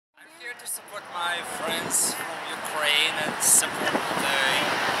to support my friends from Ukraine and support the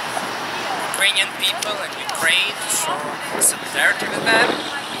Ukrainian people and Ukraine, to show solidarity with them,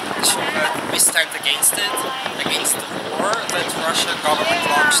 to show that we stand against it, against the war that Russian government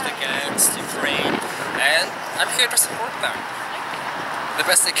launched against Ukraine, and I'm here to support them the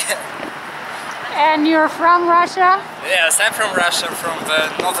best I can. And you're from Russia? Yes, I'm from Russia, from the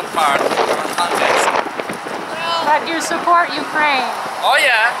northern part of Hancock. But you support Ukraine? Oh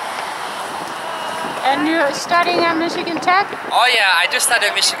yeah. And you're studying at Michigan Tech? Oh yeah, I just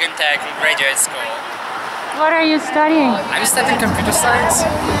studied Michigan Tech in graduate school. What are you studying? I'm studying computer science.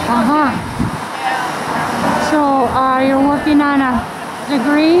 So you're working on a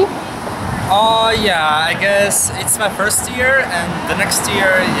degree? Oh yeah, I guess it's my first year and the next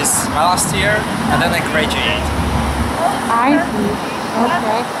year is my last year and then I graduate. I see.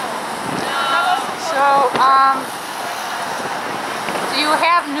 Okay. So, do you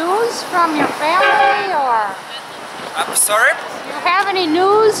have news from your family or? I'm sorry? Do you have any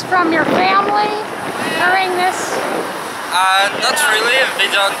news from your family during this? Not really.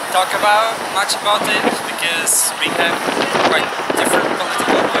 We don't talk much about it because we have quite different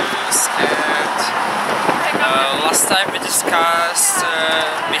political views, and last time we discussed,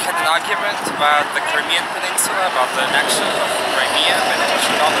 we had an argument about the Crimean Peninsula, about the annexion of Crimea by the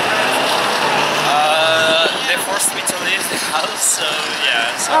Russian government. They forced me to leave the house, so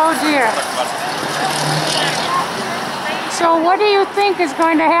yeah. So oh dear. So what do you think is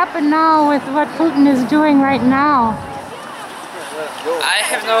going to happen now with what Putin is doing right now? I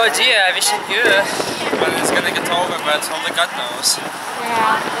have no idea. I wish I knew when it's gonna get over, but only God knows.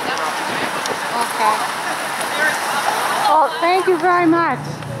 Yeah. Okay. Well, thank you very much.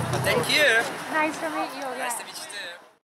 Thank you. Nice to meet you again. Nice to meet you.